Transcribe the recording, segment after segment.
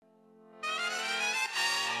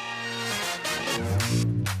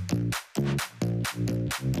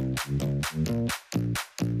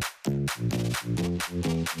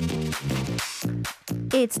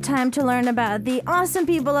It's time to learn about the awesome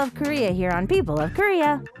people of Korea here on People of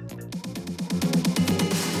Korea.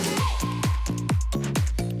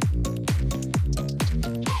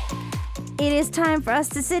 It is time for us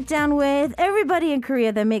to sit down with everybody in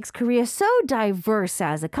Korea that makes Korea so diverse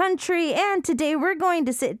as a country. And today we're going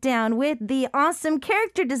to sit down with the awesome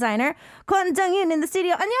character designer 권정윤 in the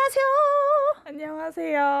studio. 안녕하세요.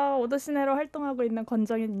 안녕하세요. 오더시네로 활동하고 있는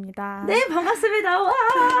권정윤입니다. 네, 반갑습니다. 와.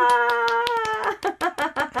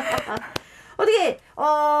 어떻게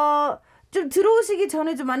좀 들어오시기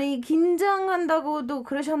전에 좀 많이 긴장한다고도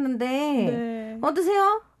그러셨는데 네.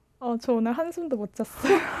 어떠세요? 저 오늘 한숨도 못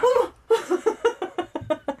잤어요.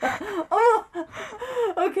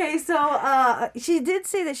 Okay, so she did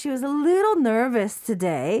say that she was a little nervous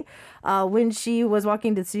today when she was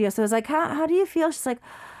walking to the studio. So I was like, how do you feel? She's like,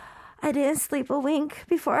 I didn't sleep a wink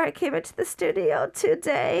before I came into the studio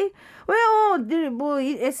today. 왜요? 뭐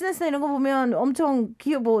SNS나 이런 거 보면 엄청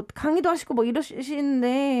뭐 강의도 하시고 뭐 이러시는데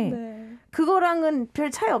네. 그거랑은 별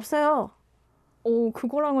차이 없어요.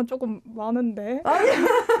 그거랑은 조금 많은데.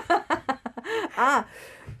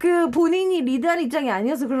 그 본인이 리드하는 입장이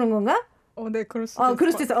아니어서 그런 건가? 네, 그럴 수도 있어요.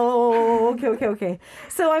 그럴 수도 있어. Okay.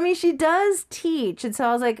 So, I mean, she does teach. And so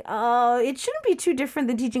I was like, it shouldn't be too different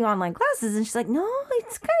than teaching online classes. And she's like, no,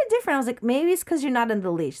 it's kind of different. I was like, maybe it's because you're not in the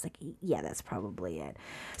lead. She's like, yeah, that's probably it.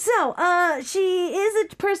 So, she is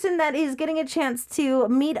a person that is getting a chance to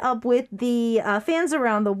meet up with the fans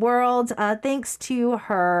around the world thanks to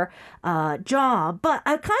her job. But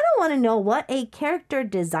I kind of want to know what a character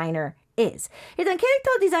designer is. 일단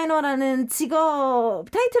캐릭터 디자이너라는 직업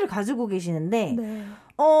타이틀을 가지고 계시는데 네.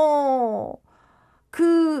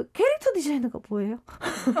 그 캐릭터 디자이너가 뭐예요?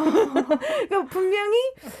 그러니까 분명히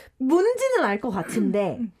뭔지는 알 것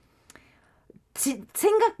같은데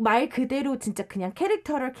생각 말 그대로 진짜 그냥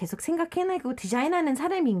캐릭터를 계속 생각해내고 디자인하는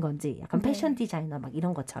사람인 건지 약간 패션 디자이너 막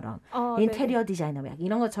이런 것처럼 인테리어 네. 디자이너 막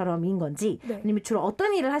이런 것처럼인 건지 네. 아니면 주로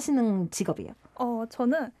어떤 일을 하시는 직업이에요?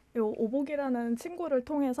 저는 요 오복이라는 친구를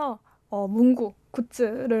통해서 문구,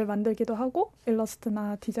 굿즈를 만들기도 하고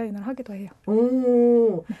일러스트나 디자인을 하기도 해요.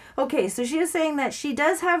 Oh, okay. So she is saying that she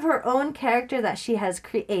does have her own character that she has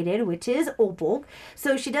created, which is obok.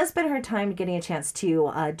 So she does spend her time getting a chance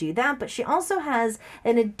to do that. But she also has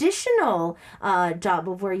an additional job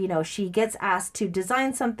of where, she gets asked to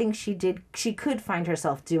design something she could find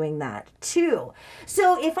herself doing that too.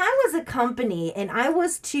 So if I was a company and I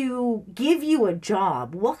was to give you a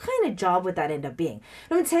job, what kind of job would that end up being?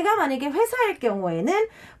 그럼 제가 만약에 회사일 경우에는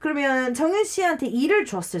그러면 정윤 씨한테 일을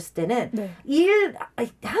줬을 때는 네.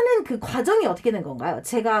 일하는 그 과정이 어떻게 된 건가요?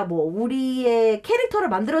 제가 뭐 우리의 캐릭터를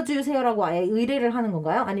만들어 주세요라고 아예 의뢰를 하는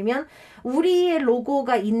건가요? 아니면 우리의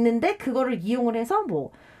로고가 있는데 그거를 이용을 해서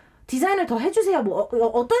뭐 디자인을 더 해주세요. 뭐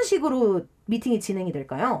어떤 식으로 미팅이 진행이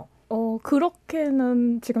될까요?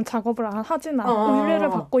 그렇게는 지금 작업을 하진 않고 의뢰를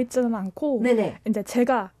받고 있지는 않고 네네. 이제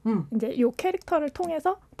제가 이제 요 캐릭터를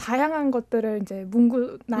통해서 다양한 것들을 이제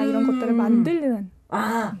문구나 이런 것들을 만들는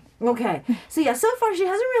Okay. So yeah, so far she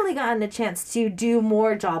hasn't really gotten a chance to do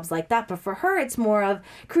more jobs like that, but for her it's more of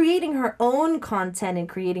creating her own content and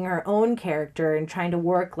creating her own character and trying to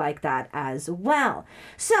work like that as well.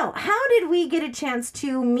 So, how did we get a chance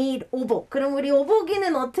to meet 오복? 그럼 우리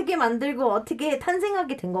오복이는 어떻게 만들고 어떻게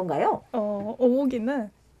탄생하게 된 건가요? 오복이는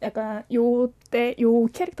약간 요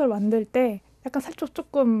캐릭터를 만들 때 약간 살짝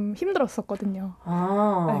조금 힘들었었거든요.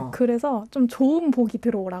 네, 그래서 좀 좋은 복이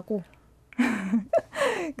들어오라고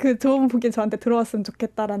그 좋은 복이 저한테 들어왔으면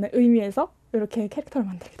좋겠다라는 의미에서 이렇게 캐릭터를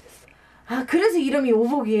만들게 됐어요. 그래서 이름이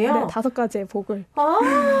오복이에요? 네, 5가지의 복을.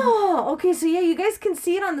 Okay, so yeah, you guys can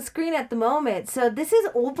see it on the screen at the moment. So this is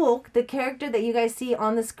Obok, the character that you guys see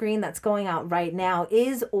on the screen that's going out right now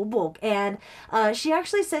is Obok. And she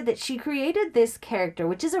actually said that she created this character,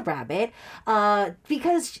 which is a rabbit,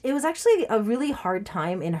 because it was actually a really hard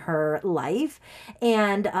time in her life.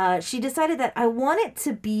 And she decided that I want it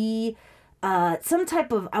to be I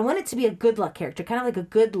want it to be a good luck character, kind of like a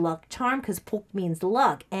good luck charm, because 복 means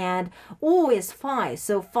luck, and O is 5,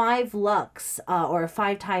 so 5 lucks, or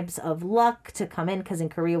 5 types of luck to come in, because in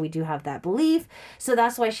Korea we do have that belief, so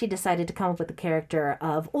that's why she decided to come up with the character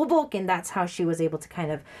of obok, and that's how she was able to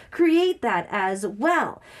kind of create that as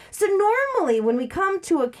well. So normally, when we come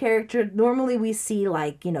to a character, normally we see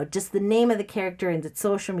just the name of the character and its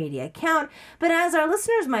social media account, but as our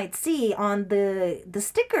listeners might see on the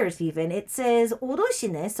stickers even, it says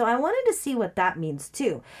오도시네. So I wanted to see what that means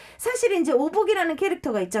too. 사실 이제 오복이라는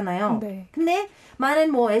캐릭터가 있잖아요. 네. 근데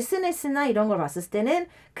많은 뭐 SNS나 이런 걸 봤을 때는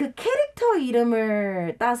그 캐릭터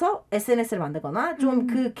이름을 따서 SNS를 만들거나 좀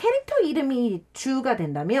그 캐릭터 이름이 주가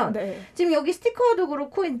된다면 네. 지금 여기 스티커도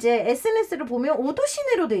그렇고 이제 SNS를 보면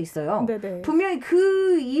오도시네로 돼 있어요. 네네. 분명히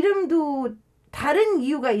그 이름도 다른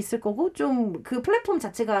이유가 있을 거고 좀 그 플랫폼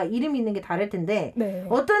자체가 이름이 있는 게 다를 텐데 네.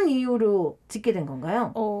 어떤 이유로 짓게 된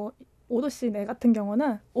건가요? 오도 씨네 같은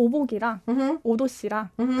경우는 오복이랑 오도 씨랑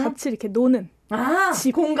음흠. 같이 이렇게 노는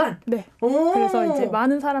집 공간. 네. 오. 그래서 이제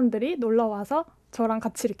많은 사람들이 놀러 와서 저랑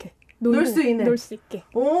같이 이렇게 놀 수 있는 놀 수 있게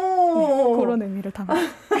오. 네, 그런 의미를 담아.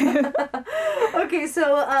 Okay, so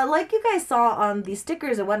like you guys saw on the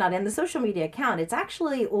stickers and whatnot in the social media account, it's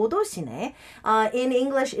actually 오도시네. In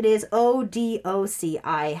English, it is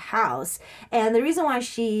ODOCI house. And the reason why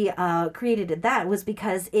she created that was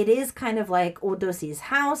because it is kind of like 오도시's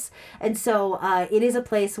house. And so it is a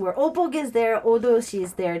place where 오복 is there, 오도시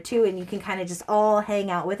is there too. And you can kind of just all hang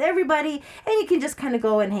out with everybody. And you can just kind of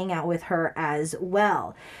go and hang out with her as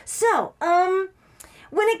well. So,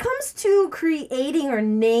 when it comes to creating or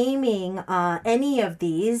naming any of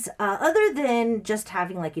these, other than just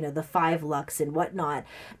having like, you know, the 5 lux and whatnot,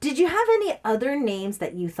 did you have any other names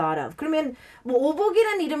that you thought of? 그러면 뭐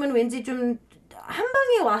오복이란 이름은 왠지 좀 한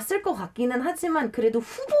방에 왔을 것 같기는 하지만 그래도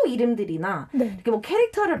후보 이름들이나 네. 이렇게 뭐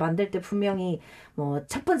캐릭터를 만들 때 분명히 뭐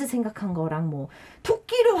첫 번째 생각한 거랑 뭐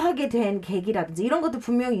토끼로 하게 된 계기라든지 이런 것도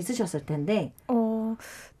분명히 있으셨을 텐데.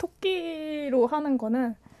 토끼로 하는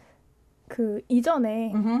거는 그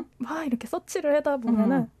이전에 막 이렇게 서치를 하다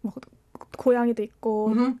보면은 뭐 고양이도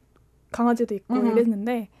있고 강아지도 있고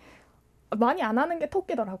이랬는데 많이 안 하는 게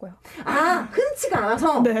토끼더라고요. 흔치가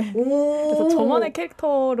않아서? 네. 오. 그래서 저만의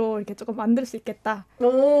캐릭터로 이렇게 조금 만들 수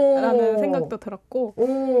있겠다라는 생각도 들었고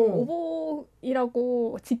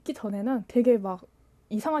오복이라고 짓기 전에는 되게 막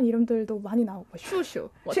이상한 이름들도 많이 나오고 슈슈,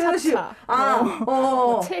 뭐 차차,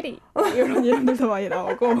 뭐 체리 이런 이름들도 많이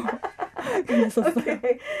나오고 그랬었어요.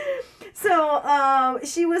 Okay. So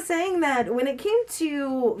she was saying that when it came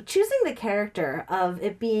to choosing the character of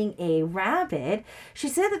it being a rabbit, she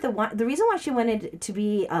said that the reason why she wanted to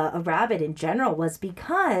be a rabbit in general was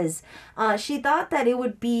because she thought that it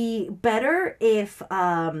would be better if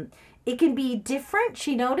it can be different.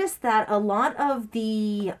 She noticed that a lot of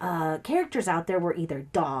the characters out there were either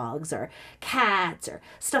dogs or cats or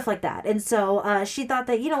stuff like that. And so she thought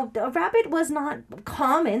that, you know, a rabbit was not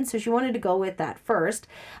common, so she wanted to go with that first.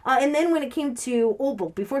 And then when it came to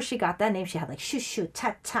오복, before she got that name, she had like 슈슈,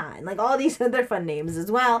 차차, and like all these other fun names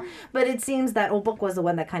as well. But it seems that 오복 was the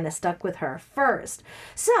one that kind of stuck with her first.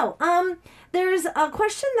 So, there's a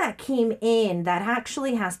question that came in that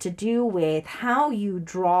actually has to do with how you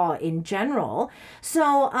draw in general.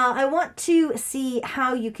 So I want to see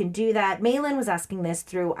how you can do that. Maylin was asking this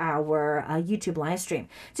through our YouTube live stream.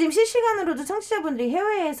 지금 실시간으로도 청취자분들이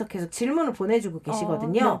해외에서 계속 질문을 보내주고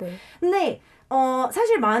계시거든요. 근데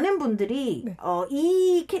사실 많은 분들이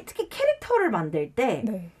특히 캐릭터를 만들 때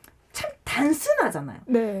참 단순하잖아요.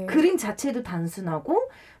 네. 그림 자체도 단순하고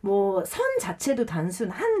뭐 선 자체도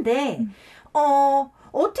단순한데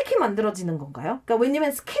어떻게 만들어지는 건가요? 그러니까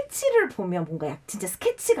왜냐면 스케치를 보면 뭔가 진짜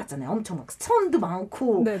스케치 같잖아요. 엄청 막 선도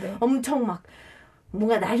많고 네네. 엄청 막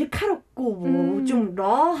뭔가 날카롭고 뭐 좀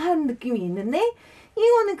러한 느낌이 있는데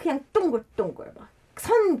이거는 그냥 동글동글 막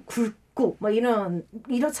선 굵고 막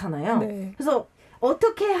이렇잖아요. 네. 그래서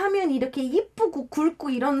어떻게 하면 이렇게 이쁘고 굵고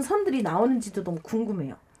이런 선들이 나오는지도 너무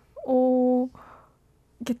궁금해요.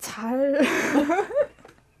 이게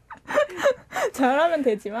잘하면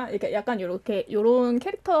되지만 이렇게 약간 이렇게 요런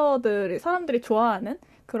캐릭터들 사람들이 좋아하는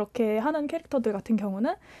그렇게 하는 캐릭터들 같은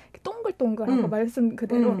경우는 동글동글하고 말씀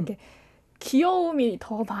그대로 이렇게 귀여움이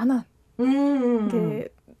더 많아. 이게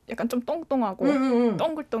약간 좀 똥똥하고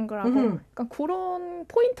동글동글하고 약간 그런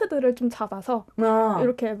포인트들을 좀 잡아서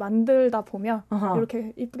이렇게 만들다 보면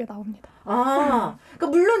이렇게 이쁘게 나옵니다. 그러니까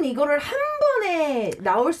물론 이거를 한 번에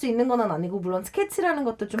나올 수 있는 건 아니고 물론 스케치라는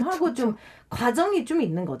것도 좀 하고 좀 과정이 좀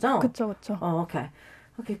있는 거죠? 그렇죠. Okay.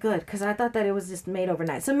 Okay, good. Because I thought that it was just made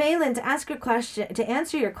overnight. So, Maylin, to answer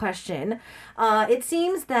your question, it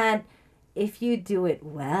seems that if you do it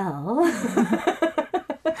well,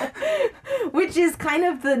 which is kind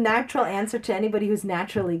of the natural answer to anybody who's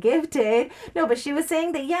naturally gifted. No, but she was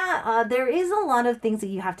saying that, there is a lot of things that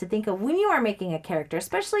you have to think of when you are making a character,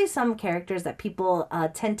 especially some characters that people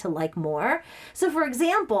tend to like more. So, for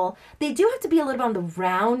example, they do have to be a little bit on the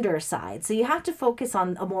rounder side. So you have to focus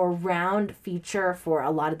on a more round feature for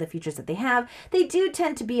a lot of the features that they have. They do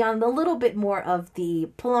tend to be on a little bit more of the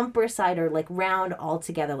plumper side or like round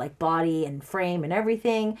altogether, like body and frame and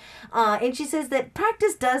everything. And she says that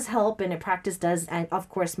practice does help, and practice does, and of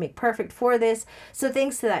course, make perfect for this. So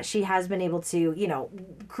thanks to that, she has been able to,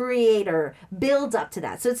 create or build up to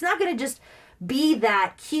that. So it's not going to just be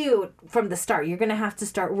that cute from the start. You're going to have to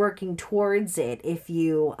start working towards it if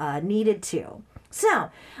you needed to. So,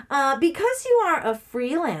 because you are a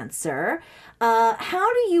freelancer,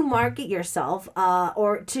 how do you market yourself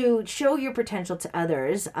or to show your potential to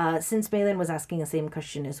others? Since Maylin was asking the same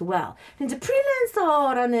question as well. 이제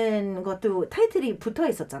프리랜서라는 것도 타이틀이 붙어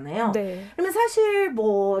있었잖아요. 네. 그러면 사실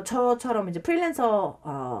뭐 저처럼 이제 프리랜서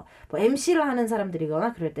뭐 MC를 하는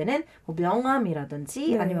사람들이거나 그럴 때는 뭐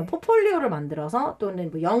명함이라든지 네. 아니면 포폴리오를 만들어서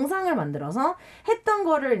또는 뭐 영상을 만들어서 했던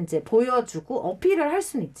거를 이제 보여주고 어필을 할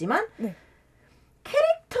수는 있지만 네.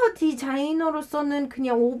 캐릭터 디자이너로서는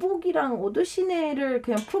그냥 오복이랑 오드시네를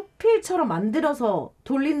그냥 프로필처럼 만들어서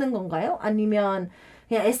돌리는 건가요? 아니면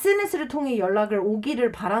그냥 SNS를 통해 연락을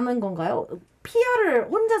오기를 바라는 건가요? PR을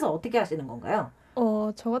혼자서 어떻게 하시는 건가요?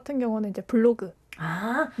 저 같은 경우는 이제 블로그.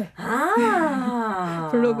 네.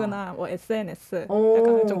 블로그나 뭐 SNS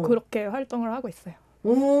약간 좀 그렇게 활동을 하고 있어요.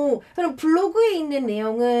 오, 그럼 블로그에 있는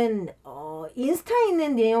내용은 인스타에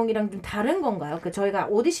있는 내용이랑 좀 다른 건가요? 그 저희가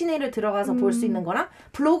오디시네를 들어가서 볼 수 있는 거랑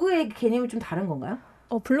블로그의 개념이 좀 다른 건가요?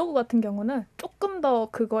 블로그 같은 경우는 조금 더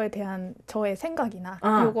그거에 대한 저의 생각이나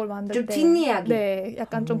요걸 만들 좀 때 뒷이야기. 네,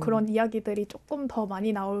 약간 좀 그런 이야기들이 조금 더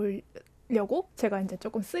많이 나오려고 제가 이제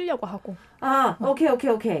조금 쓰려고 하고.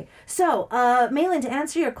 Okay. So, Maylin, to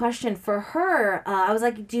answer your question, for her, I was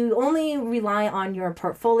like, do you only rely on your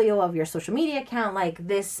portfolio of your social media account, like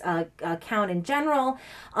this account in general?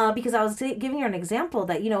 Because I was giving her an example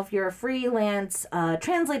that, if you're a freelance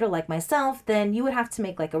translator like myself, then you would have to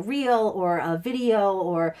make like a reel or a video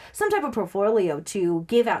or some type of portfolio to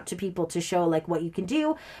give out to people to show like what you can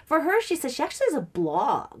do. For her, she says she actually has a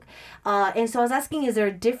blog. And so I was asking, is there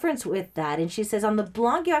a difference with that? And she says on the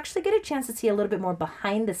blog, you actually get a chance to see a little bit more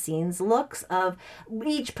behind the scenes looks of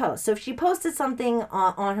each post. So if she posted something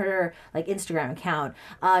on her like Instagram account,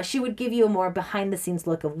 she would give you a more behind the scenes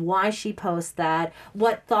look of why she posts that,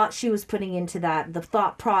 what thought she was putting into that, the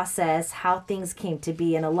thought process, how things came to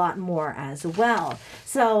be, and a lot more as well.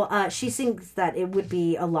 So she thinks that it would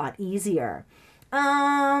be a lot easier.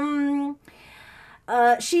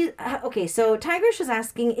 So Tigerish was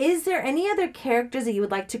asking, is there any other characters that you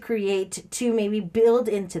would like to create to maybe build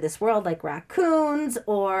into this world, like raccoons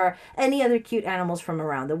or any other cute animals from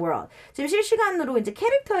around the world? 지금 실시간으로 이제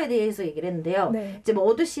캐릭터에 대해서 얘기를 했는데요. 네. 이제 뭐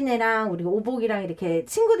오드시네랑 우리 오복이랑 이렇게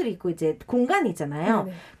친구들이 있고 이제 공간이 있잖아요.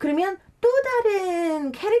 네. 그러면 또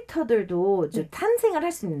다른 캐릭터들도 좀 탄생을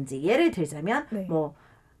할 수 있는지, 예를 들자면 뭐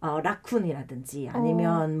라쿤이라든지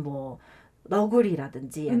아니면 뭐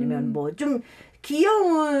너구리라든지 아니면 뭐 좀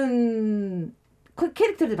귀여운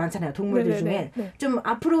캐릭터들 많잖아요. 동물들 중에. 좀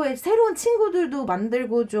앞으로의 새로운 친구들도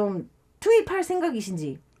만들고 좀 투입할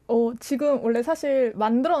생각이신지. 지금 원래 사실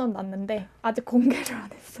만들어는 놨는데 아직 공개를 안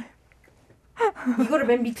했어요. 이거를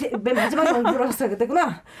맨 마지막에 물어봤어야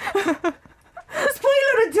되구나.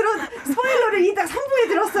 스포일러를 이따 3부에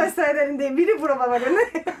들었어야 되는데 미리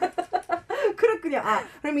물어봐버렸네. 그렇군요.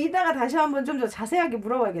 그럼 이따가 다시 한번 좀 더 자세하게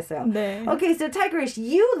물어봐야겠어요. 네. Okay, so Tigerish,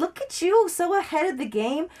 look at you, so ahead of the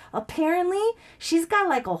game. Apparently, she's got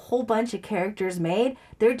like a whole bunch of characters made.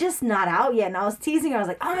 They're just not out yet. And I was teasing her. I was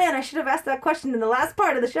like, oh man, I should have asked that question in the last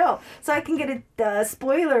part of the show so I can get a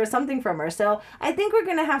spoiler or something from her. So I think we're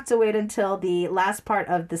going to have to wait until the last part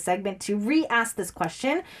of the segment to re-ask this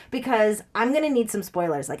question because I'm going to need some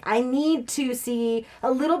spoilers. Like I need to see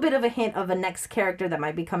a little bit of a hint of a next character that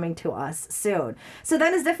might be coming to us soon. So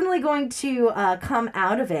that is definitely going to come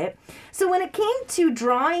out of it. So when it came to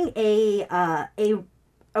drawing a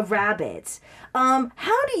rabbit,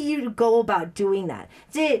 how do you go about doing that?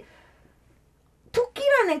 이제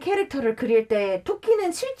토끼라는 캐릭터를 그릴 때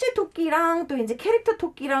토끼는 실제 토끼랑 또 이제 캐릭터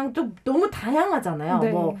토끼랑 또 너무 다양하잖아요.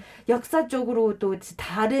 네. 뭐 역사적으로 또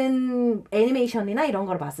다른 애니메이션이나 이런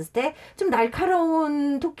걸 봤을 때 좀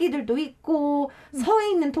날카로운 토끼들도 있고 서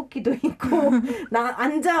있는 토끼도 있고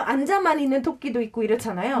앉아만 있는 토끼도 있고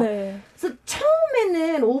이렇잖아요. 네. 그래서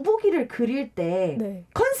처음에는 오보기를 그릴 때 네.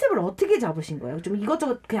 컨셉을 어떻게 잡으신 거예요? 좀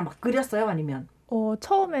이것저것 그냥 막 그렸어요? 아니면?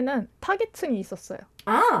 처음에는 타겟층이 있었어요.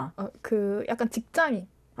 그 약간 직장인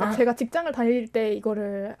제가 직장을 다닐 때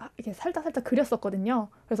이거를 이렇게 살짝 그렸었거든요.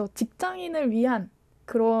 그래서 직장인을 위한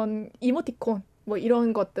그런 이모티콘 뭐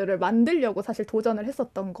이런 것들을 만들려고 사실 도전을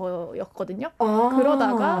했었던 거였거든요.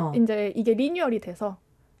 그러다가 이제 이게 리뉴얼이 돼서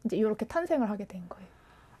이제 이렇게 탄생을 하게 된 거예요.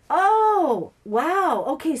 Oh, wow.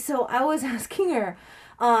 Okay, so I was asking her,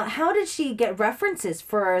 how did she get references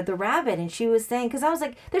for the rabbit? And she was saying, because I was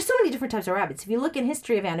like, there's so many different types of rabbits. If you look in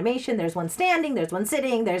history of animation, there's one standing, there's one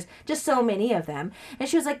sitting, there's just so many of them. And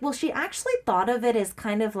she was like, well, she actually thought of it as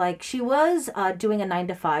kind of like she was doing a 9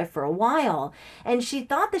 to 5 for a while. And she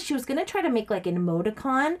thought that she was going to try to make like an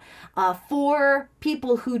emoticon for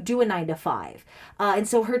people who do a 9 to 5. And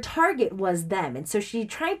so her target was them. And so she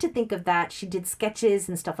tried to think of that. She did sketches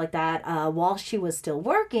and stuff like that while she was still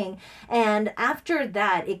working. And after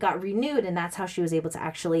that, it got renewed, and that's how she was able to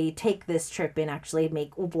actually take this trip and actually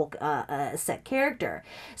make Ubok a set character.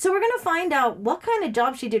 So we're going to find out what kind of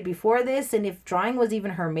job she did before this, and if drawing was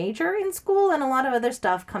even her major in school, and a lot of other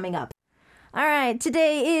stuff coming up. All right,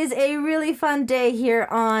 today is a really fun day here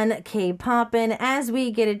on K-Poppin' as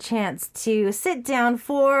we get a chance to sit down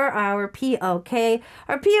for our POK.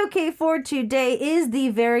 Our POK for today is the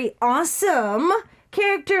very awesome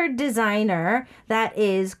character designer that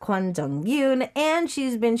is Kwon Jung-yoon, and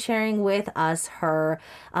she's been sharing with us her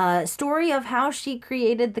story of how she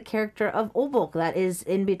created the character of Obok that is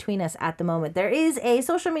in between us at the moment. There is a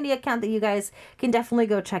social media account that you guys can definitely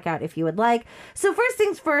go check out if you would like. So first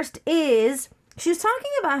things first is she was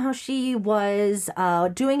talking about how she was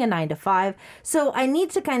doing a 9 to 5. So I need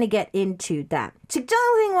to kind of get into that. 직장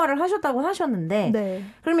생활을 하셨다고 하셨는데 네.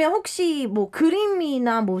 그러면 혹시 뭐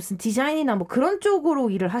그림이나 뭐 무슨 디자인이나 뭐 그런 쪽으로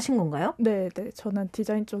일을 하신 건가요? 네. 저는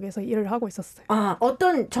디자인 쪽에서 일을 하고 있었어요. 아,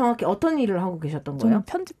 정확히 어떤 일을 하고 계셨던 거예요? 저는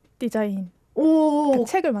편집 디자인, 오,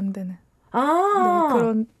 책을 만드는 아, 네,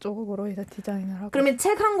 그런 쪽으로 이제 디자인을 하고. 그러면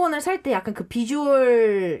책 한 권을 살 때 약간 그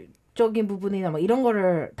비주얼적인 부분이나 뭐 이런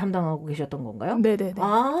거를 담당하고 계셨던 건가요? 네네네.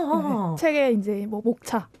 아, 네. 책에 이제 뭐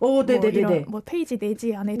목차, 오, 네네네네. 뭐 이런 뭐 페이지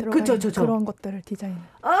내지 안에 들어가는 그런 것들을 디자인.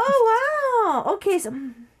 Oh, wow. Okay, so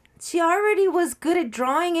she already was good at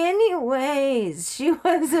drawing anyways. She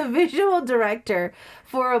was a visual director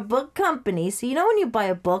for a book company. So you know when you buy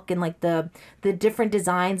a book and like the different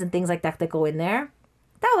designs and things like that go in there?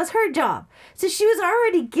 That was her job. So she was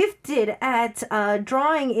already gifted at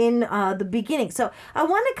drawing in the beginning. So I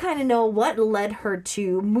want to kind of know what led her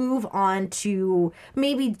to move on to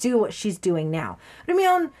maybe do what she's doing now.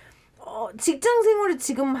 그러면 직장 생활을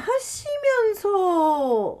지금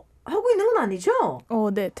하시면서 하고 있는 건 아니죠?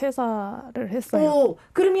 네, 퇴사를 했어요.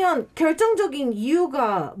 그러면 결정적인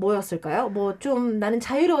이유가 뭐였을까요? 뭐 좀 나는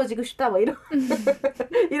자유로워지고 싶다 뭐 이런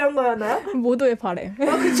이런 거였나요? 모두의 바람.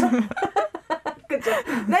 그렇죠. 그렇죠.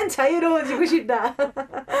 난 자유로워지고 싶다.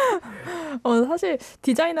 사실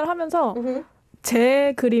디자인을 하면서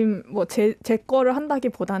제 그림 뭐 제 거를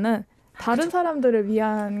한다기보다는 다른 사람들을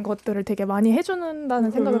위한 것들을 되게 많이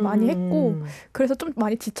해주는다는 생각을 많이 했고 그래서 좀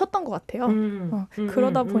많이 지쳤던 것 같아요.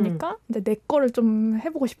 그러다 보니까 이제 내 거를 좀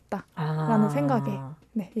해보고 싶다라는 생각에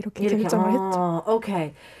네, 이렇게 결정을 했죠.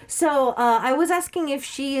 Okay. So I was asking if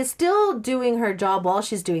she is still doing her job while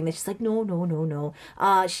she's doing this. She's like, no.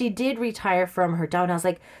 She did retire from her job. And I was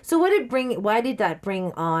like, so why did that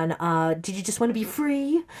bring on? Did you just want to be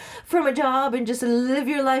free from a job and just live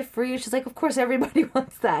your life free? She's like, of course, everybody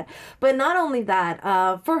wants that. But not only that,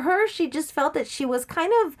 for her, she just felt that she was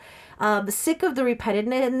kind of sick of the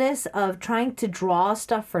repetitiveness of trying to draw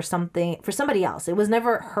stuff for somebody else. It was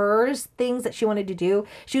never hers things that she wanted to do.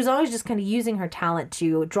 She was always just kind of using her talent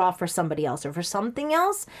to draw for somebody else or for something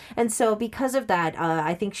else. And so because of that,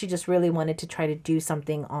 I think she just really wanted to try to do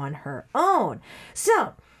something on her own.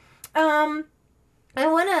 So,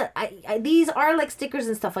 these are like stickers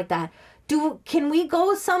and stuff like that. Can we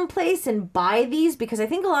go someplace and buy these? Because I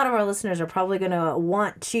think a lot of our listeners are probably going to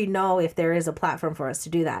want to know if there is a platform for us to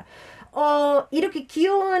do that. 이렇게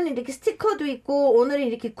귀여운 이렇게 스티커도 있고 오늘은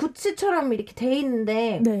이렇게 굿즈처럼 이렇게 돼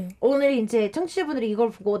있는데 네. 오늘 이제 청취자분들이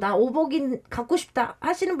이걸 보고 나 오복인 갖고 싶다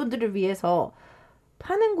하시는 분들을 위해서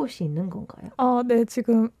파는 곳이 있는 건가요? 네,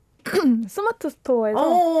 지금 스마트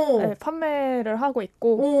스토어에서 네, 판매를 하고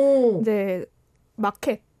있고 이제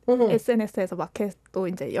마켓 SNS에서 마켓도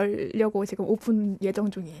이제 열려고 지금 오픈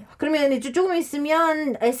예정 중이에요. 그러면 이제 조금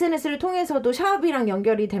있으면 SNS를 통해서도 샵이랑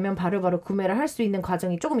연결이 되면 바로바로 구매를 할 수 있는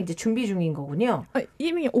과정이 조금 이제 준비 중인 거군요.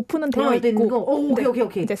 이미 오픈은 되어 있고.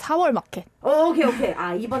 오케이. 이제 4월 마켓. 오케이.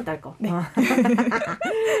 이번 달 거. 네.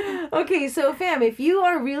 Okay, so fam, if you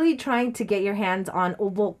are really trying to get your hands on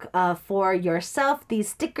Obok for yourself, these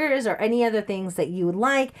stickers or any other things that you would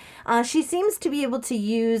like, she seems to be able to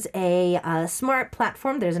use a smart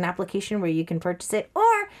platform. There's an application where you can purchase it,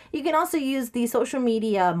 or you can also use the social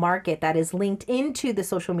media market that is linked into the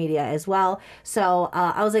social media as well. So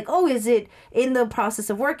I was like, oh, is it in the process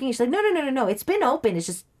of working? She's like, no. It's been open. It's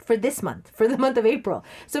just for this month, for the month of April.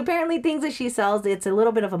 So apparently things that she sells, it's a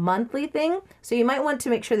little bit of a monthly thing. So you might want to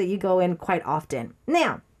make sure that you go in quite often.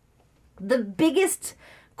 Now, the biggest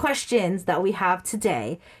questions that we have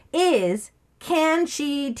today is, can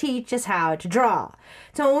she teach us how to draw?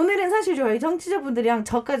 자, 오늘은 사실 저희 청취자분들이랑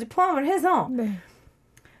저까지 포함을 해서 네.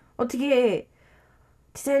 어떻게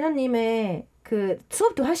디자이너님의 그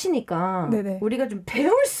수업도 하시니까 네네. 우리가 좀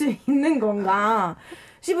배울 수 있는 건가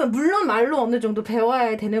싶은, 물론 말로 어느 정도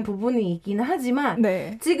배워야 되는 부분이 있긴 하지만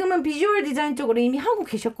네. 지금은 비주얼 디자인 쪽으로 이미 하고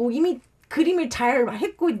계셨고 이미 그림을 잘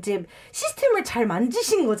했고 이제 시스템을 잘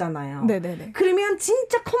만지신 거잖아요. 네네네. 그러면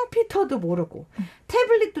진짜 컴퓨터도 모르고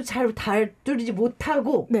태블릿도 잘 다루지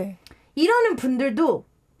못하고 네. 이러는 분들도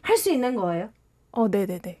할 수 있는 거예요?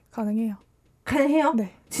 네네네. 가능해요. 가능해요?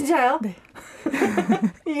 네. 진짜요? 네.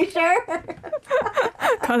 You sure?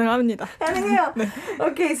 가능합니다. 가능해요. 네.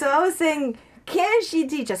 Okay, so I was saying, can she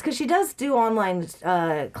teach us? Because she does do online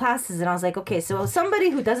classes, and I was like, okay, so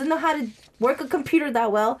somebody who doesn't know how to work a computer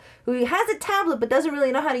that well, who has a tablet but doesn't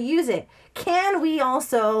really know how to use it, can we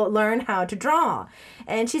also learn how to draw?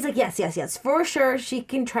 And she's like, yes, for sure. She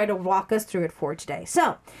can try to walk us through it for today.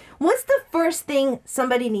 So, what's the first thing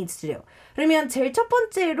somebody needs to do? 그러면 제일 첫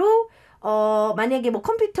번째로 만약에 뭐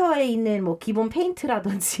컴퓨터에 있는 뭐 기본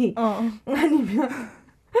페인트라든지 아니면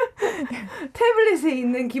태블릿에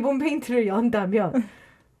있는 기본 페인트를 연다면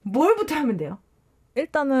뭘부터 하면 돼요?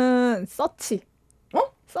 일단은 서치.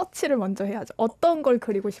 서치를 먼저 해야죠. 어떤 걸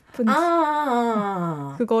그리고 싶은지.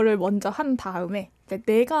 그거를 먼저 한 다음에 이제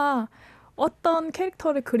내가 어떤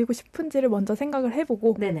캐릭터를 그리고 싶은지를 먼저 생각을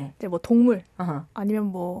해보고 네네. 이제 뭐 동물 아니면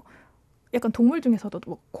뭐 약간 동물 중에서도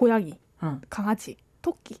뭐 고양이, 강아지,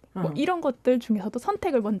 토끼 뭐 이런 것들 중에서도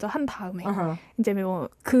선택을 먼저 한 다음에 이제 뭐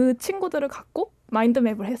그 친구들을 갖고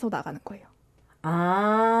마인드맵을 해서 나가는 거예요.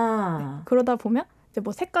 네. 그러다 보면 이제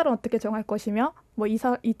뭐 색깔은 어떻게 정할 것이며 뭐 이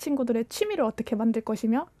친구들의 취미를 어떻게 만들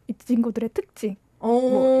것이며 이 친구들의 특징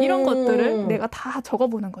뭐 이런 것들을 내가 다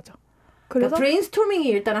적어보는 거죠. 그래서 그러니까 브레인스토밍이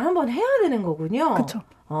일단 한번 해야 되는 거군요. 그렇죠.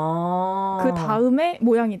 그 다음에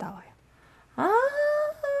모양이 나와요.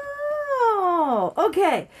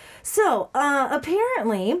 Okay. So,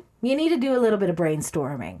 apparently, you need to do a little bit of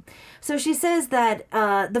brainstorming. So she says that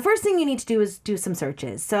the first thing you need to do is do some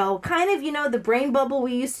searches. So kind of, you know, the brain bubble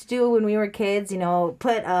we used to do when we were kids, you know,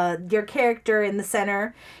 put your character in the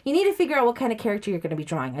center. You need to figure out what kind of character you're going to be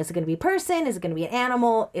drawing. Is it going to be a person? Is it going to be an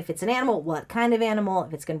animal? If it's an animal, what kind of animal?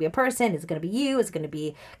 If it's going to be a person, is it going to be you? Is it going to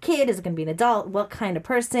be a kid? Is it going to be an adult? What kind of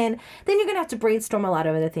person? Then you're going to have to brainstorm a lot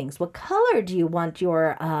of other things. What color do you want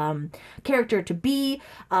your character to be?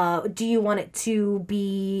 Do you want it to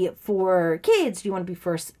be for kids? Do you want it to be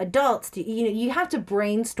for adults? You have to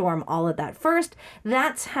brainstorm all of that first.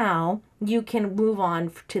 That's how you can move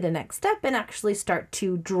on to the next step and actually start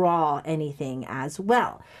to draw anything as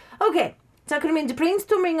well. Okay. 자, 그러면 이제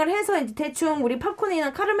브레인스토밍을 해서 이제 대충 우리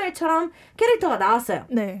팝콘이나 카라멜처럼 캐릭터가 나왔어요.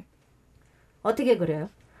 네. 어떻게 그려요?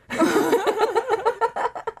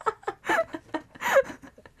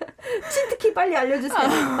 치트키 빨리 알려주세요.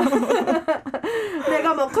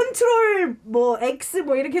 내가 뭐 컨트롤 뭐 X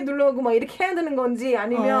뭐 이렇게 눌러고 막 이렇게 해야 되는 건지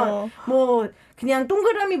아니면 뭐 그냥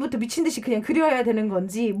동그라미부터 미친 듯이 그냥 그려야 되는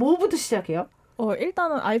건지 뭐부터 시작해요?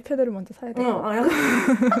 일단은 아이패드를 먼저 사야 돼요.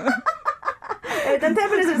 일단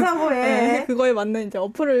태블릿을 사고 해. 네, 그거에 맞는 이제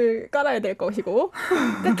어플을 깔아야 될 것이고.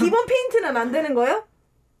 그러니까 기본 페인트는 안 되는 거예요?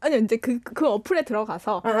 아니요, 이제 그 어플에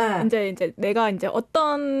들어가서 이제 내가 이제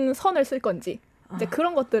어떤 선을 쓸 건지 이제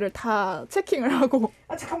그런 것들을 다 체킹을 하고.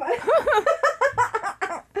 잠깐만.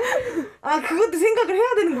 그것도 생각을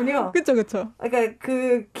해야 되는군요. 그쵸. 그러니까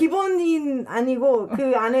그 기본인 아니고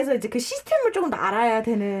그 안에서 이제 그 시스템을 조금 더 알아야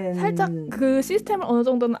되는. 살짝 그 시스템을 어느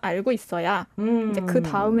정도는 알고 있어야 이제 그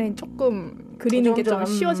다음에 조금 그리는 게 좀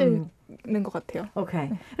쉬워지는 것 같아요. 오케이.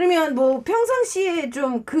 그러면 뭐 평상시에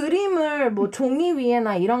좀 그림을 뭐 종이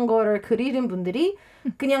위에나 이런 거를 그리는 분들이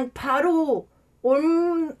그냥 바로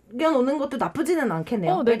옮겨놓는 것도 나쁘지는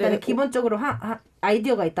않겠네요. 일단 기본적으로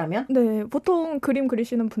아이디어가 있다면. 네, 보통 그림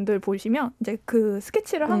그리시는 분들 보시면 이제 그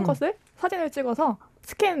스케치를 한 것을 사진을 찍어서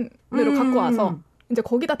스캔으로 갖고 와서 이제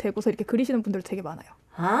거기다 대고서 이렇게 그리시는 분들 되게 많아요.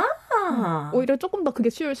 오히려 조금 더 그게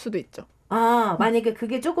쉬울 수도 있죠. 만약에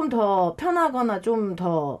그게 조금 더 편하거나 좀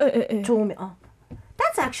더 좋으면.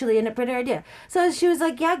 That's actually a pretty idea. So she was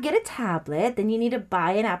like, yeah, get a tablet. Then you need to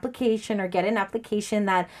buy an application or get an application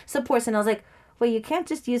that supports. And I was like, Well, you can't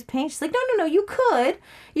just use paint. She's like, no, you could,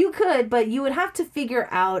 but you would have to figure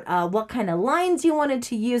out what kind of lines you wanted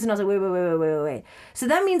to use. And I was like, wait. So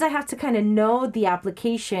that means I have to kind of know the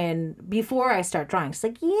application before I start drawing. She's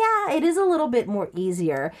like, yeah, it is a little bit more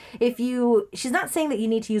easier. She's not saying that you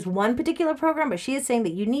need to use one particular program, but she is saying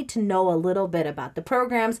that you need to know a little bit about the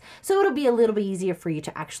programs, so it'll be a little bit easier for you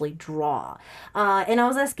to actually draw. And I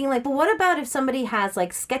was asking, like, but what about if somebody has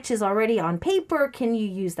like sketches already on paper? Can you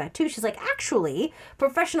use that too? She's like, actually,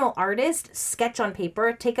 professional artists sketch on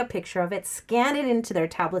paper, take a picture of it, scan it into their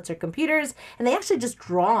tablets or computers, and they actually just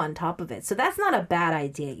draw on top of it. So that's not a bad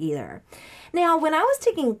idea either. Now, when I was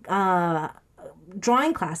taking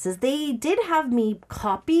drawing classes, they did have me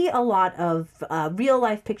copy a lot of real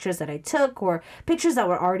life pictures that I took or pictures that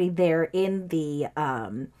were already there in the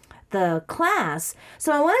class.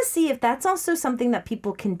 So I want to see if that's also something that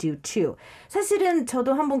people can do too. 사실은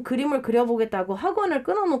저도 한번 그림을 그려보겠다고 학원을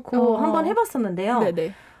끊어놓고 한번 해봤었는데요.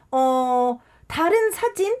 네네. 다른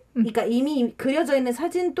사진, 그러니까 이미 그려져 있는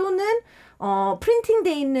사진 또는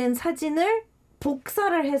프린팅돼 있는 사진을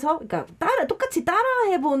복사를 해서, 그러니까 똑같이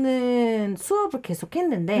따라해보는 수업을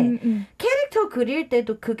계속했는데 캐릭터 그릴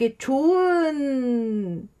때도 그게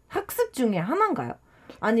좋은 학습 중에 하나인가요?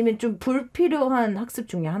 아니면 좀 불필요한 학습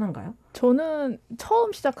중에 하나인가요? 저는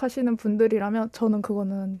처음 시작하시는 분들이라면 저는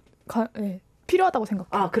그거는 필요하다고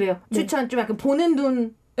생각해요. 아, 그래요? 네. 추천 좀 약간 보는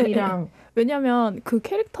눈이랑. 왜냐면 그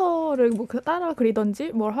캐릭터를 뭐 따라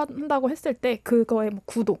그리던지 뭘 한다고 했을 때 그거의 뭐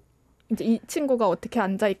구도, 이제 이 친구가 어떻게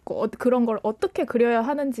앉아 있고 그런 걸 어떻게 그려야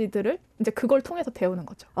하는지들을 이제 그걸 통해서 배우는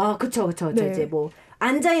거죠. 아, 그쵸. 네. 이제 뭐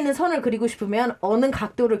앉아 있는 선을 그리고 싶으면 어느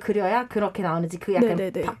각도를 그려야 그렇게 나오는지 그 약간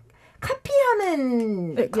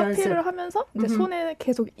카피하는 연습. 카피를 하면서 이제 손에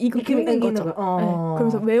계속 익는 거죠. 네.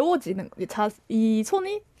 그러면서 외워지는 이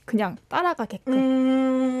손이 그냥 따라가게끔.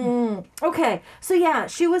 Okay, so yeah,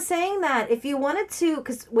 she was saying that if you wanted to,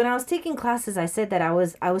 because when I was taking classes, I said that I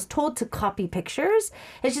was told to copy pictures,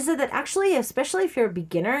 and she said that actually, especially if you're a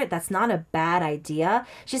beginner, that's not a bad idea.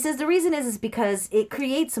 She says the reason is because it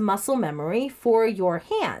creates muscle memory for your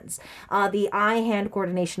hands. The eye-hand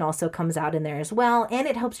coordination also comes out in there as well, and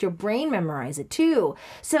it helps your brain memorize it too.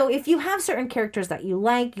 So if you have certain characters that you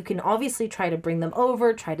like, you can obviously try to bring them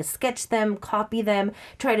over, try to sketch them, copy them,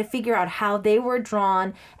 try to figure out how they were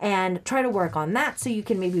drawn and try to work on that so you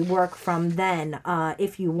can maybe work from then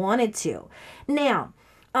if you wanted to. Now,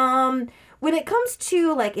 when it comes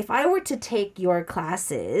to like if I were to take your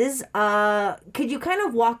classes, could you kind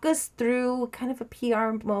of walk us through kind of a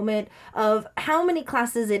PR moment of how many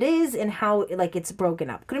classes it is and how like it's broken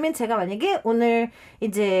up? 그러면 제가 만약에 오늘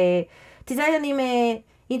이제 디자이너님의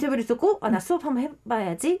인터뷰를 듣고 나 수업 한번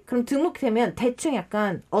해봐야지. 그럼 등록되면 대충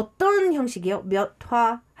약간 어떤 형식이요? 몇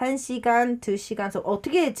화, 1시간, 2시간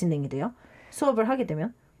어떻게 진행이 돼요? 수업을 하게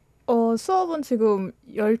되면? 수업은 지금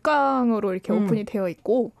 10강으로 이렇게 오픈이 되어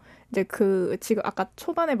있고 이제 지금 아까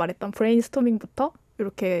초반에 말했던 브레인스토밍부터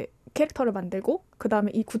이렇게 캐릭터를 만들고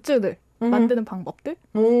그다음에 이 굿즈들 만드는 방법들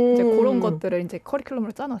이제 그런 것들을 이제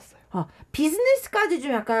커리큘럼으로 짜놨어요. 비즈니스까지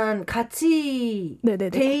좀 약간 같이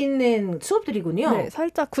돼 있는 수업들이군요. 네,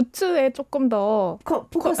 살짝 굿즈에 조금 더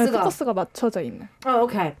포커스가 맞춰져 있는.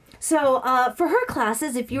 Okay. So for her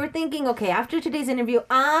classes, if you were thinking, okay, after today's interview,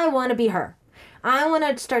 I want to be her. I want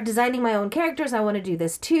to start designing my own characters. I want to do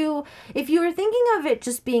this too. If you were thinking of it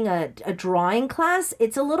just being a drawing class,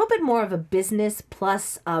 it's a little bit more of a business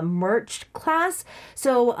plus a merch class.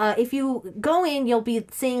 So if you go in, you'll be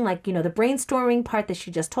seeing like, the brainstorming part that she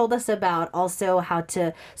just told us about, also how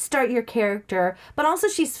to start your character. But also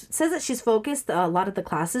she says that she's focused a lot of the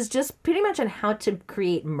classes just pretty much on how to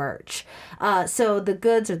create merch. So the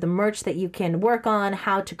goods or the merch that you can work on,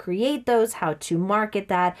 how to create those, how to market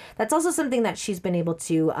that. That's also something that she's been able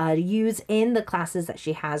to use in the classes that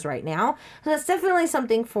she has right now. So that's definitely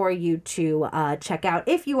something for you to check out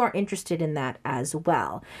if you are interested in that as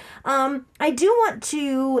well. I do want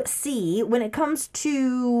to see when it comes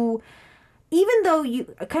to, even though you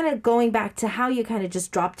kind of going back to how you kind of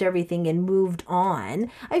just dropped everything and moved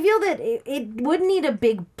on, I feel that it would need a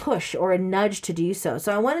big push or a nudge to do so.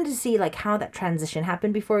 So I wanted to see like how that transition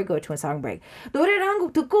happened before we go to a song break. 노래를 한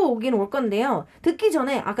곡 듣고 오긴 올 건데요. 듣기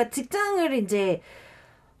전에 아까 직장을 이제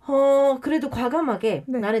그래도 과감하게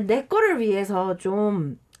나는 내 거를 위해서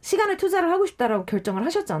좀 시간을 투자를 하고 싶다라고 결정을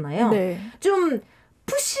하셨잖아요. 네. 좀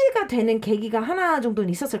푸시가 되는 계기가 하나 정도는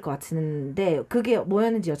있었을 것 같은데 그게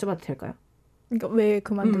뭐였는지 여쭤봐도 될까요? 그러니까 왜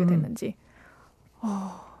그만두게 됐는지.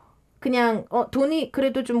 그냥 돈이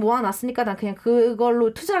그래도 좀 모아놨으니까 난 그냥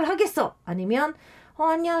그걸로 투자를 하겠어. 아니면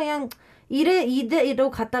아니야 그냥 이대로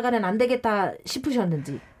갔다가는 안 되겠다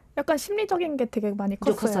싶으셨는지. 약간 심리적인 게 되게 많이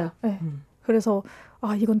컸어요. 컸어요. 네. 그래서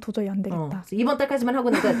이건 도저히 안 되겠다. 이번 달까지만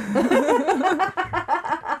하고는 끝.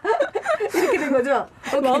 이렇게 된 거죠?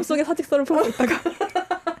 Okay. 마음속에 사직서를 풀고 있다가.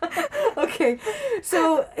 Okay,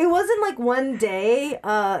 so it wasn't like one day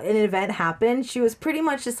an event happened. She was pretty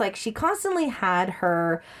much just like, she constantly had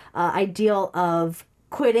her ideal of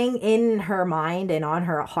quitting in her mind and on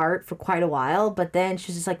her heart for quite a while, but then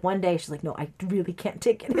she's just like, one day she's like, no, I really can't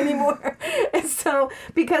take it anymore. And so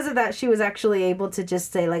because of that, she was actually able to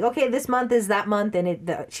just say like, okay, this month is that month, and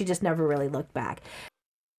she just never really looked back.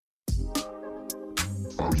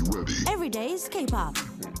 Are you ready? Every day's K-pop.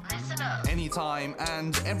 Listen up. Anytime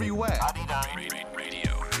and everywhere. Arirang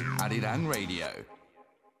Radio. Arirang Radio.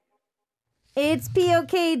 It's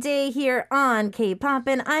POK Day here on K-Pop,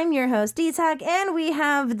 and I'm your host, Isak, and we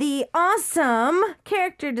have the awesome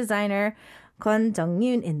character designer, Kwon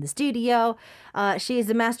Jung-yoon, in the studio. She is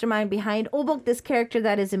the mastermind behind Obok, this character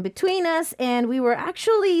that is in between us, and we were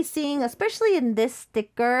actually seeing, especially in this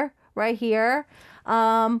sticker right here,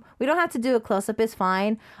 we don't have to do a close-up, it's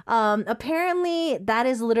fine. Apparently that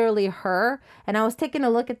is literally her, and I was taking a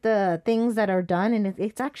look at the things that are done, and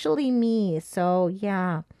it's actually me. So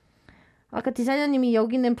yeah. 아까 디자이너님이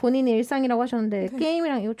여기는 본인의 일상이라고 하셨는데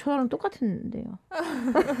게임이랑 이거 저랑 똑같은데요.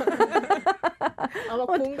 아마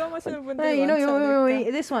공감하시는 분들이 많지 않을까.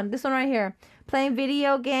 This one right here. Playing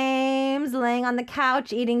video games, laying on the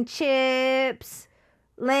couch, eating chips,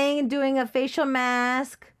 doing a facial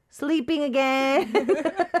mask, sleeping again.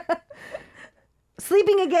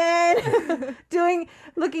 Sleeping again.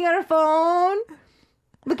 Looking at her phone,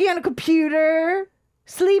 looking at a computer,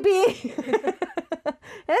 sleeping.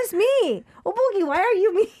 That's me. Obogi, why are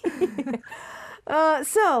you me?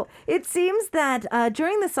 So it seems that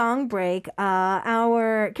during the song break,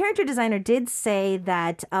 our character designer did say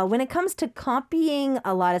that when it comes to copying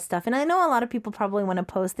a lot of stuff, and I know a lot of people probably want to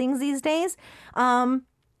post things these days,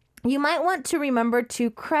 you might want to remember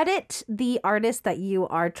to credit the artist that you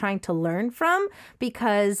are trying to learn from,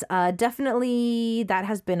 because definitely that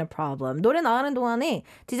has been a problem. 노래 나가는 동안에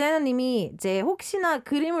디자이너님이 이제 혹시나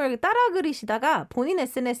그림을 따라 그리시다가 본인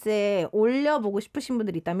SNS에 올려보고 싶으신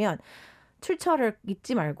분들이 있다면 출처를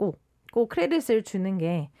잊지 말고 꼭 크레딧을 주는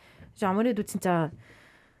게 아무래도 진짜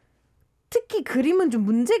특히 그림은 좀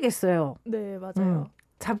문제겠어요. 네, 맞아요.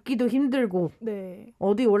 잡기도 힘들고 네.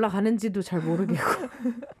 어디 올라가는지도 잘 모르겠고.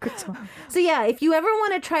 그렇죠. So yeah, if you ever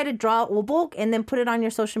want to try to draw Obok and then put it on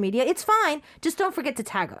your social media, it's fine. Just don't forget to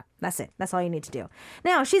tag her. That's it. That's all you need to do.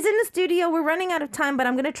 Now, she's in the studio. We're running out of time, but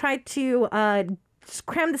I'm going to try to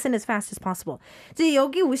cram this in as fast as possible. 이제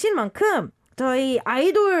여기 오신 만큼 저희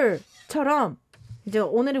아이돌처럼 이제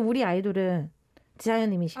오늘은 우리 아이돌은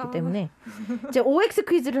디자이너님이시기 때문에 이제 OX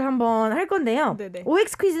퀴즈를 한번 할 건데요. 네네.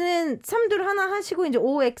 OX 퀴즈는 3둘 하나 하시고 이제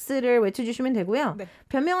OX를 외쳐주시면 되고요. 네.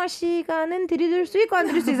 변명할 시간은 드릴 수 있고 안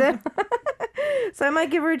드릴 수 있어요. So I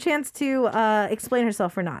might give her a chance to explain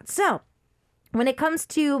herself or not. So when it comes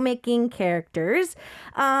to making characters,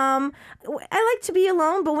 I like to be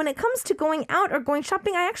alone, but when it comes to going out or going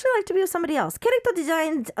shopping, I actually like to be with somebody else. 캐릭터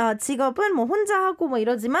디자인 직업은 뭐 혼자 하고 뭐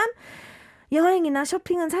이러지만 여행이나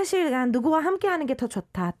쇼핑은 사실 누구와 함께 하는 게 더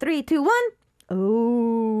좋다. 3, 2, 1.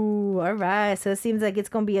 Oh, all right. So it seems like it's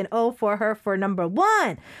going to be an O for her for number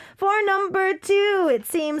 1. For number 2, it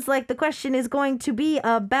seems like the question is going to be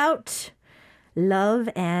about love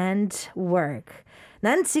and work.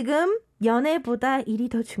 난 지금 연애보다 일이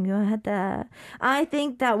더 중요하다. I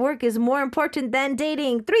think that work is more important than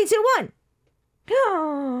dating. 3, 2, 1.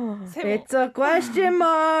 It's a question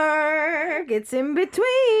mark. It's in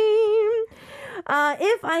between.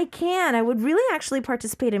 If I can, I would really actually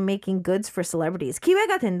participate in making goods for celebrities.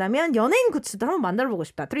 기회가 된다면 연예인 굿즈도 한번 만들어보고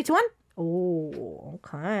싶다. 3, 2, 1. Oh,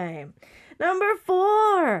 okay. Number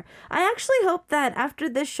 4. I actually hope that after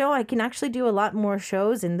this show, I can actually do a lot more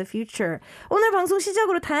shows in the future. 오늘 방송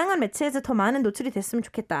시작으로 다양한 매체에서 더 많은 노출이 됐으면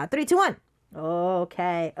좋겠다. 3, 2, 1.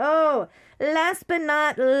 Okay. Oh, last but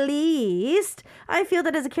not least, I feel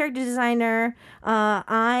that as a character designer,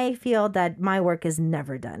 I feel that my work is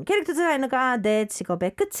never done. 캐릭터 디자이너가 내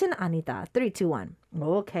직업의 끝은 아니다. 3, 2, 1.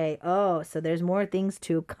 Okay. Oh, so there's more things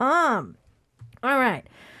to come. All right.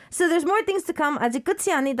 So there's more things to come. 아직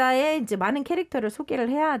끝이 아니다에 이제 많은 캐릭터를 소개를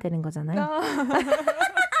해야 되는 거잖아요.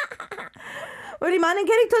 우리 많은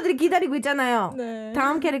캐릭터들이 기다리고 있잖아요. 네.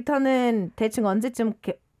 다음 캐릭터는 대충 언제쯤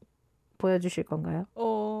보여주실 건가요?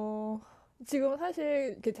 지금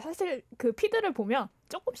사실 그 피드를 보면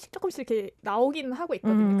조금씩 이렇게 나오긴 하고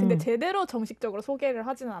있거든요. 근데 제대로 정식적으로 소개를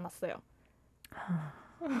하지는 않았어요.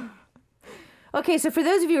 Okay, so for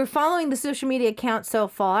those of you who are following the social media account so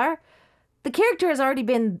far, the character has already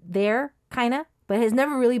been there, kind of, but has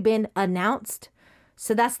never really been announced.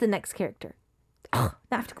 So that's the next character.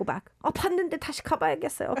 I have to go back. 봤는데 다시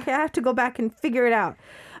가봐야겠어요. Okay, I have to go back and figure it out.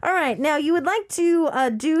 All right, now you would like to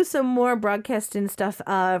do some more broadcasting stuff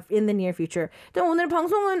in the near future. 일단 오늘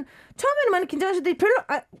방송은 처음에는 많이 긴장하셨는데 별로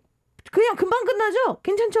그냥 금방 끝나죠?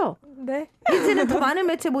 괜찮죠? 네. 이제는 더 많은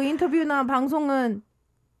매체 뭐 인터뷰나 방송은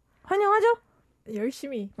환영하죠?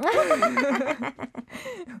 열심히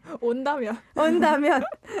온다면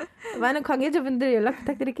많은 관계자분들 연락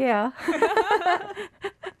부탁드릴게요.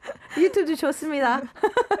 유튜브도 좋습니다.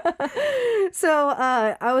 So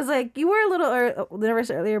I was like, you were a little nervous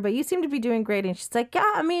earlier, but you seem to be doing great. And she's like,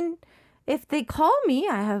 yeah, I mean, if they call me,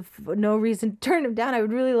 I have no reason to turn them down. I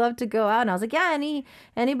would really love to go out. And I was like, yeah,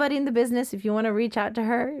 anybody in the business, if you want to reach out to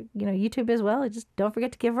her, YouTube as well, just don't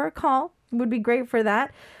forget to give her a call. It would be great for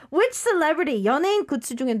that. Which celebrity, 연예인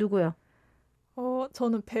굿즈 중에 누구요?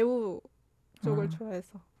 저는 배우 쪽을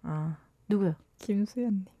좋아해서. 누구요?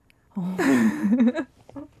 김수현님.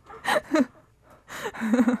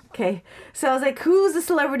 Okay, so I was like, who's the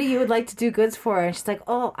celebrity you would like to do goods for? And she's like,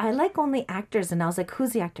 oh, I like only actors. And I was like,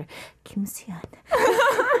 who's the actor? 김수현.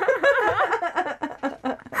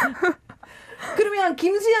 그러면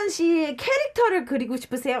김수현 씨의 캐릭터를 그리고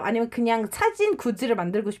싶으세요? 아니면 그냥 사진 굿즈를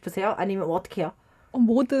만들고 싶으세요? 아니면 어떻게 해요?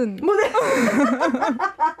 뭐든.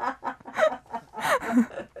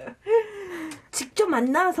 직접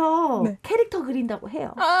만나서 네. 캐릭터 그린다고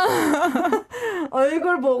해요.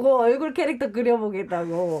 얼굴 보고 얼굴 캐릭터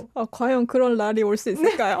그려보겠다고. 과연 그런 날이 올 수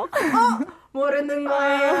있을까요? 모르는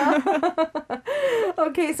거예요.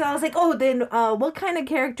 Okay, so I was like, oh, then what kind of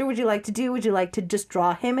character would you like to do? Would you like to just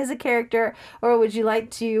draw him as a character? Or would you like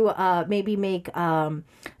to maybe make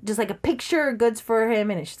just like a picture goods for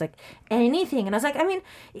him? And she's like, anything. And I was like, I mean,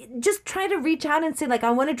 just try to reach out and say, like,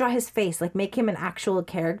 I want to draw his face, like make him an actual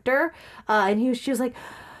character. And she was like,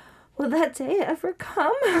 will that day ever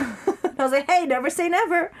come? I was like, hey, never say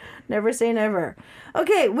never. Never say never.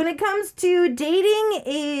 Okay, when it comes to dating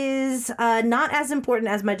is not as important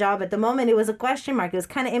as my job at the moment. It was a question mark. It was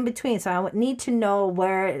kind of in between. So I need to know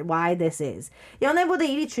why this is. 연애보다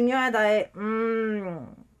일이 중요하다의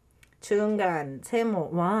중간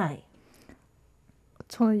세모. Why?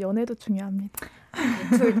 저는 연애도 중요합니다.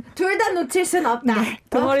 둘 다 놓칠 순 없다. 네,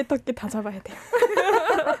 두 마리 토끼 다 잡아야 돼요.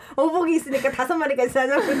 오복이 있으니까 5마리까지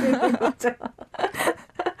찾아보는 거죠.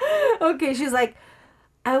 Okay, she's like,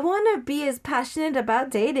 I want to be as passionate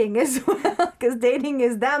about dating as well, because dating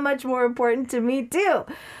is that much more important to me too.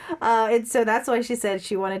 And so that's why she said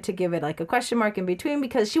she wanted to give it like a question mark in between,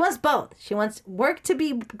 because she wants both. She wants work to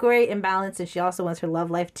be great and balanced, and she also wants her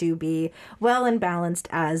love life to be well and balanced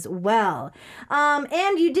as well.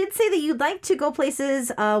 And you did say that you'd like to go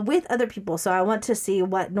places with other people, so I want to see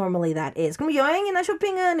what normally that is. 그럼 여행이나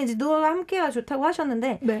쇼핑은 이제 누구와 함께가 좋다고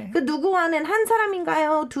하셨는데, 네. 그 누구와는 한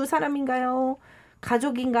사람인가요? 두 사람인가요?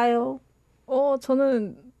 가족인가요?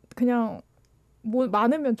 저는 그냥 뭐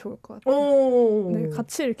많으면 좋을 것 같아요. 오. 네,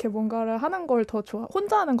 같이 이렇게 뭔가를 하는 걸 더 좋아.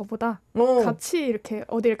 혼자 하는 것보다 오. 같이 이렇게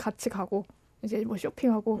어딜 같이 가고 이제 뭐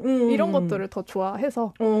쇼핑하고 이런 것들을 더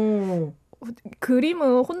좋아해서 오.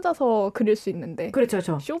 그림은 혼자서 그릴 수 있는데 그렇죠,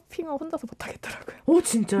 그렇죠. 쇼핑은 혼자서 못 하겠더라고요. 오,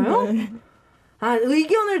 진짜요? 네. 아,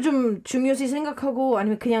 의견을 좀 중요시 생각하고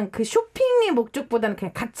아니면 그냥 그 쇼핑의 목적보다는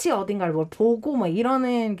그냥 같이 어딘가를 뭘 보고 뭐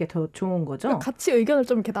이러는 게 더 좋은 거죠? 같이 의견을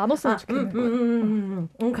좀 이렇게 나눴으면 좋겠는 거예요.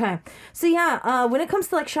 Okay. So yeah, when it comes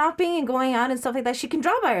to like shopping and going out and stuff like that, she can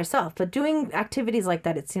draw by herself. But doing activities like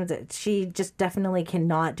that, it seems that she just definitely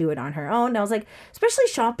cannot do it on her own. And I was like, especially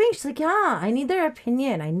shopping, she's like, yeah, I need their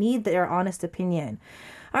opinion. I need their honest opinion.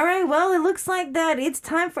 All right, well, it looks like that it's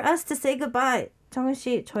time for us to say goodbye. 정은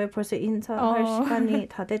씨, 저희 벌써 인사할 시간이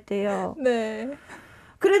다 됐대요. 네.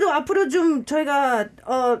 그래도 앞으로 좀 저희가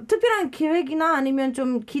특별한 계획이나 아니면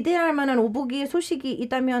좀 기대할 만한 오보기의 소식이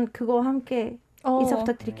있다면 그거 함께 인사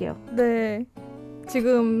부탁드릴게요. 네.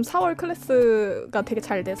 지금 4월 클래스가 되게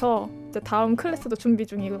잘 돼서 이제 다음 클래스도 준비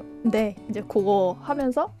중인데 이제 그거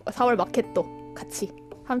하면서 4월 마켓도 같이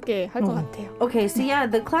함께 할 것 같아요. Okay, so yeah,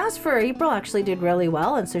 the class for April actually did really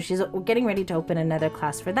well, and so she's getting ready to open another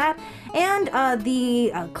class for that. And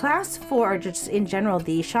the class for just in general,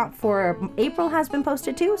 the shop for April has been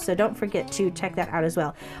posted too, so don't forget to check that out as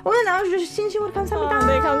well. 오늘 나와주셔서 진심으로 감사합니다.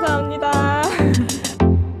 네, 감사합니다.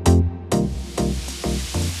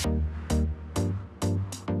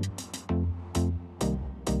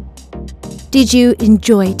 Did you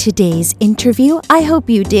enjoy today's interview? I hope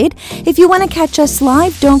you did. If you want to catch us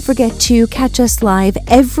live, don't forget to catch us live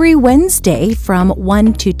every Wednesday from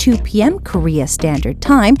 1 to 2 p.m. Korea Standard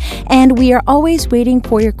Time. And we are always waiting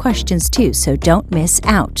for your questions too, so don't miss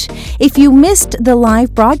out. If you missed the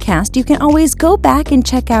live broadcast, you can always go back and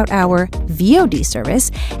check out our VOD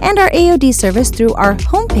service and our AOD service through our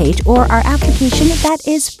homepage or our application that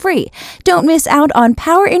is free. Don't miss out on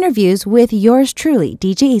power interviews with yours truly,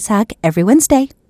 DJ Isak, every Wednesday.